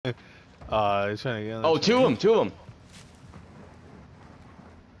He's trying to get. Oh, two of them.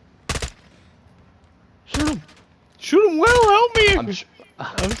 Shoot him! Shoot him! Will, help me!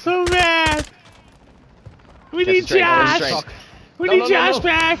 I'm so mad. We need Josh. We need Josh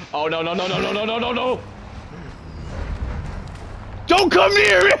back. Oh no! Don't come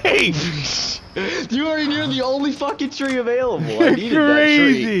near me! You are near the only fucking tree available. You're I needed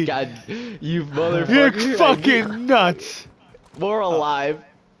crazy. that tree. God, you motherfucker. You're fucking nuts. We're alive.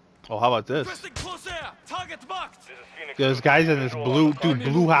 Oh, how about this? There's guys in this blue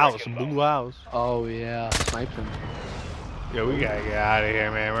house. Oh yeah, sniped him. Yeah, we gotta get out of here,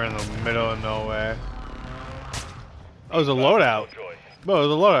 man. We're in the middle of nowhere. Oh, there's a loadout. Bro,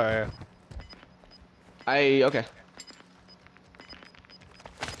 there's a loadout here. Okay.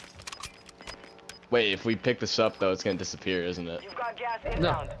 Wait, if we pick this up though, it's gonna disappear, isn't it? You've got gas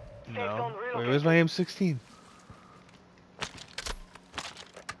inbound. No. Wait, where's my M16?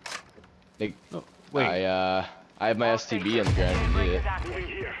 Oh, wait. I have my STB on the ground. If you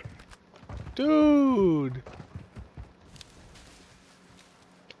need it. Dude.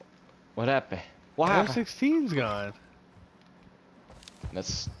 What happened? What happened? M16's gone.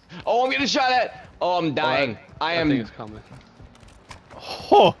 That's. Oh, I'm getting shot at. Oh, I'm dying. I am. I think it's coming.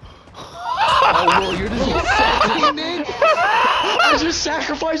 Oh. Oh, well, you're just insane, Nick. I just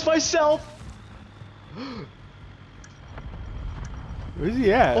sacrificed myself. Where's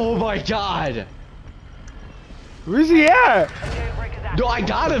he at? Oh my god. Where's he at? No, I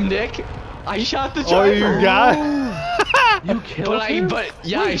got him, Nick. I shot the driver. Oh, you got You killed him? But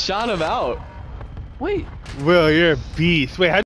yeah, I shot him out. Wait. Will, you're a beast. Wait, how